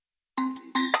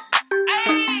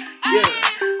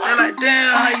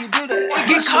Damn, how you do that? It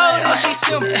get cold, oh, she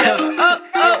simple. Up,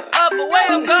 away,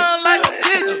 I'm gone like a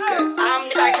pigeon. I'm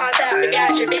the dark concept,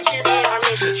 forgot your bitches and our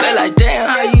missions. They like, damn,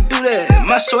 how you do that?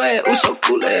 My swag, ooh, so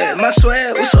cool. My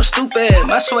swag, ooh, so stupid.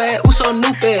 My swag, ooh, so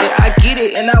noopid. I get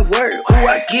it and I work. Ooh,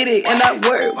 I get it and I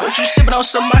work. What you sippin' on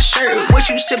some my shirt? What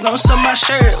you sippin' on some my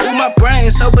shirt? Ooh, my brain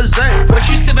so berserk. What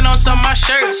you sippin' on some my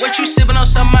shirt? What you sippin' on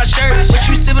some my shirt? What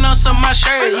you sippin' on some my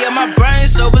shirt? Yeah, my brain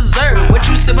so berserk. What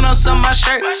you sippin' on some my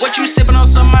shirt? What you sippin' on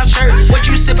some my shirt? What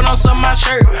you sippin' on some my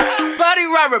shirt? Body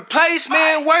rock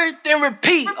replacement, worth and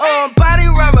repeat. Body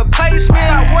rock replacement,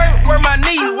 I work where my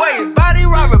knee. Wait, body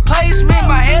rock replacement,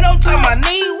 my head on top my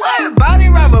knee. What? Body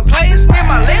rock replacement,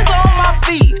 my legs are on my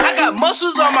feet. I got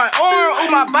muscles on my arm, ooh,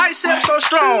 my biceps so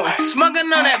strong. Smoking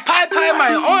on that pipe,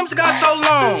 my arms got so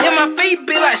long. Yeah, my feet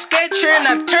be like Sketcher and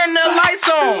I turn the lights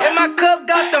on. And my cup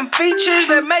got them features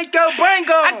that make your brain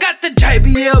go. I got the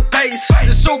JBL bass,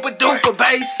 the super duper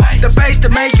bass. The bass to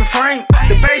make you frank,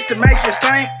 the bass to make you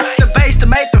stink, The bass to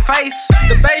make the face,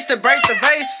 the bass to break the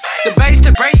vase, the bass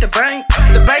to break the bank,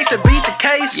 the bass to beat the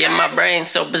case. Yeah, my brain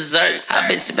so berserk. I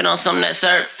been sippin' on some of that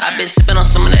syrup. I been sippin' on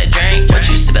some of that drink. What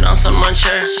you sippin' on some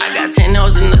unsure? I got 10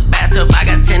 hoes in the bathtub. I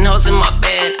got 10 hoes in my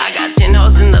bed. I got 10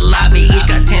 hoes in the lobby. Each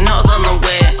got 10 hoes on the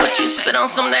web. What you sippin' on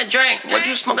some of that drink? What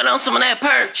you smoking on some of that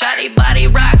perk? Shotty body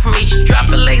rock from me. She drop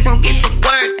her legs and get to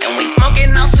work. And we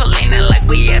smoking on Selena like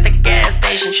we at the gas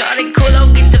station. Shotty cool,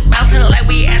 get to bouncing like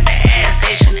we at the ass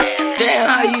station. Damn,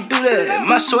 how you do that?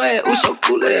 My swag, ooh, so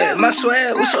cool. My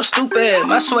swag, ooh, so stupid.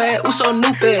 My swag, ooh, so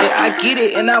noopid. I get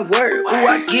it and I work. Ooh,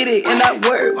 I get it and I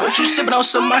work. What you sippin' on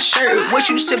some my shirt? What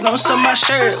you sippin' on some my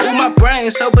shirt? Ooh, my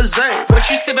brain so berserk. What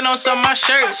you sippin' on some my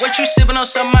shirt? What you sippin' on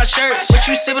some my shirt? What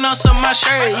you sippin' on some my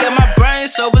shirt? Yeah, my brain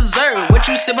so berserk. What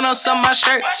you sippin' on some my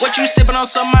shirt? What you sippin' on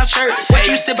some my shirt? What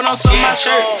you sippin' on some my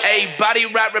shirt? Hey, body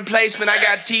rock replacement, I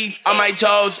got teeth on my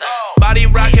toes. Body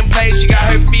rock in place, she got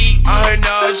her feet on her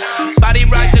nose. Body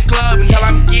rock the club until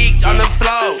I'm geeked on the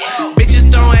flow. Bitches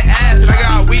throwing ass and I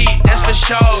got weed, that's for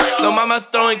sure. Lil' mama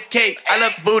throwing cake, I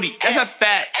love booty, that's a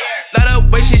fact. Let her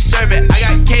way she serve it, I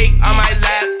got cake on my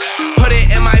lap. Put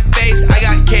it in my face, I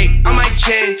got cake on my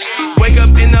chin. Wake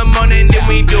up in the morning, then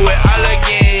we do it all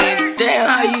again. Damn,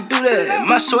 how you do that?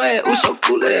 My swag, ooh, so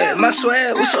cool. My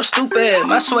swag, ooh, so stupid.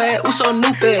 My swag, ooh, so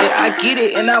noopid. I get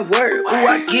it and I work. Ooh,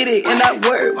 I get it and I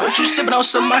work. What you sippin' on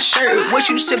some my shirt? What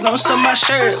you sippin' on some my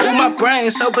shirt? Ooh, my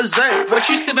brain so berserk. What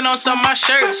you sippin' on some my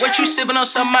shirt? What you sippin' on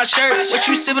some my shirt? What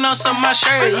you sippin' on some my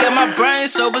shirt? Yeah, my brain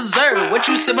so berserk. What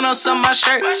you sippin' on some my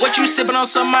shirt? What you sippin' on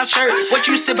some my shirt? What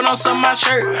you sippin' on some my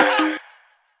shirt?